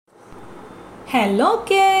Hello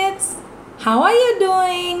kids, how are you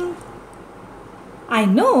doing? I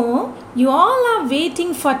know you all are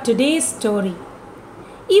waiting for today's story.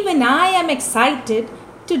 Even I am excited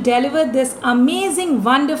to deliver this amazing,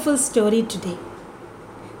 wonderful story today.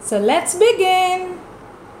 So let's begin.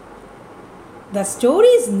 The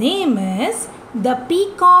story's name is The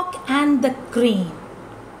Peacock and the Crane.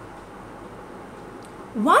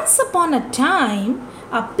 Once upon a time,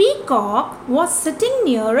 a peacock was sitting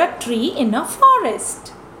near a tree in a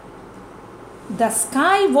forest. The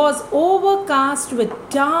sky was overcast with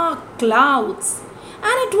dark clouds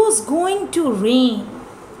and it was going to rain.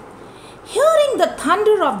 Hearing the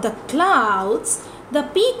thunder of the clouds, the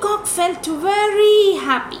peacock felt very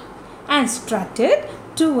happy and strutted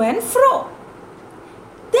to and fro.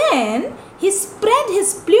 Then he spread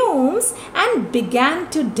his plumes and began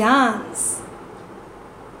to dance.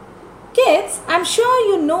 Kids, I'm sure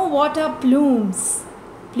you know what are plumes.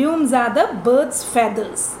 Plumes are the bird's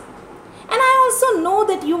feathers. And I also know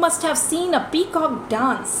that you must have seen a peacock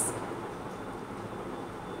dance.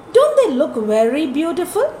 Don't they look very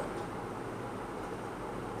beautiful?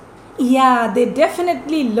 Yeah, they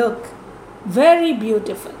definitely look very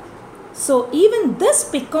beautiful. So even this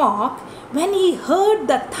peacock, when he heard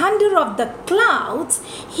the thunder of the clouds,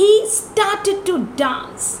 he started to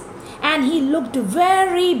dance. And he looked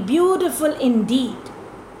very beautiful indeed.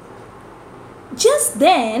 Just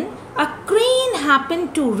then, a crane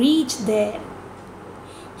happened to reach there.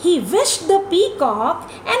 He wished the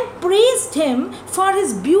peacock and praised him for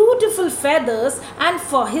his beautiful feathers and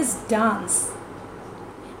for his dance.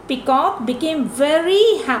 Peacock became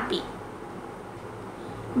very happy.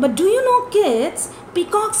 But do you know, kids,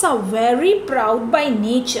 peacocks are very proud by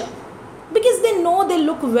nature. Because they know they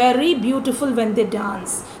look very beautiful when they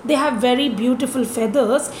dance. They have very beautiful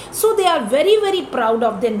feathers, so they are very, very proud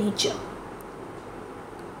of their nature.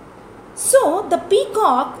 So the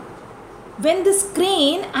peacock, when this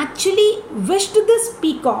crane actually wished this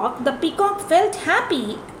peacock, the peacock felt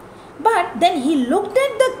happy, but then he looked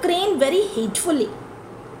at the crane very hatefully.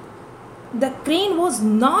 The crane was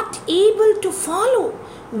not able to follow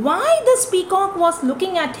why this peacock was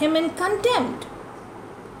looking at him in contempt.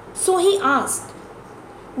 So he asked,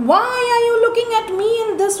 "Why are you looking at me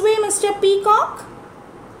in this way, Mr. Peacock?"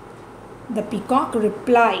 The peacock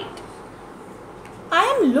replied, "I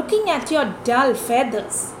am looking at your dull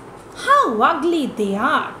feathers. How ugly they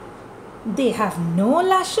are. They have no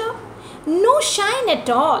lustre, no shine at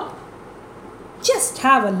all. Just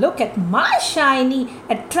have a look at my shiny,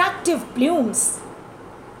 attractive plumes.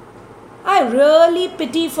 I really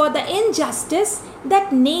pity for the injustice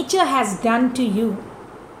that nature has done to you.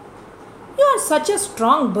 You are such a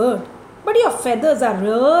strong bird, but your feathers are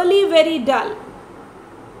really very dull."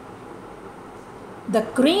 The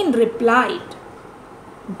crane replied,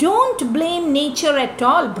 "Don't blame nature at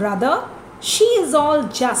all, brother. She is all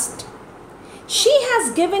just. She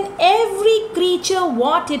has given every creature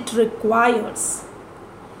what it requires.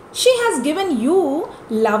 She has given you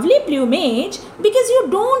lovely plumage because you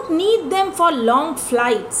don't need them for long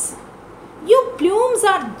flights. Your plumes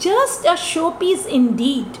are just a showpiece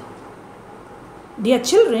indeed." Dear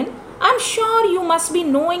children, I'm sure you must be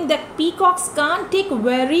knowing that peacocks can't take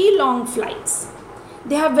very long flights.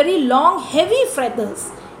 They have very long, heavy feathers,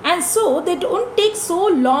 and so they don't take so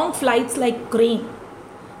long flights like crane.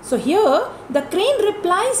 So here, the crane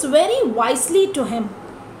replies very wisely to him.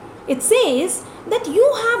 It says that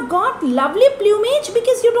you have got lovely plumage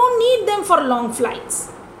because you don't need them for long flights.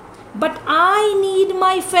 But I need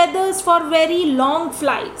my feathers for very long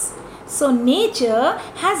flights. So nature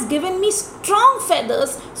has given me strong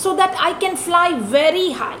feathers so that I can fly very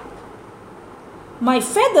high. My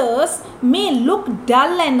feathers may look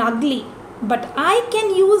dull and ugly, but I can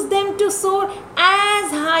use them to soar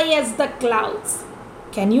as high as the clouds.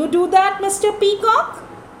 Can you do that, Mr. Peacock?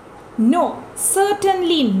 No,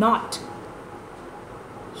 certainly not.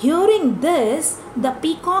 Hearing this, the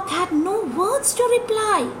peacock had no words to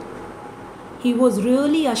reply. He was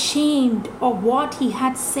really ashamed of what he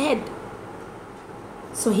had said.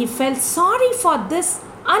 So he felt sorry for this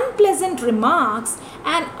unpleasant remarks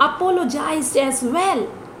and apologized as well.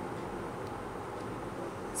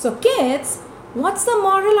 So kids, what's the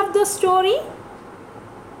moral of the story?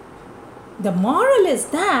 The moral is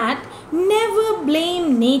that never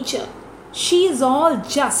blame nature. She is all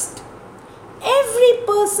just. Every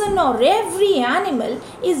person or every animal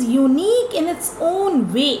is unique in its own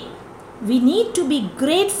way. We need to be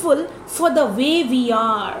grateful for the way we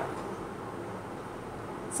are.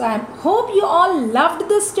 So I hope you all loved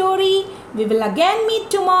the story. We will again meet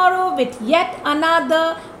tomorrow with yet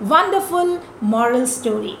another wonderful moral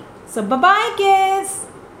story. So bye-bye kids.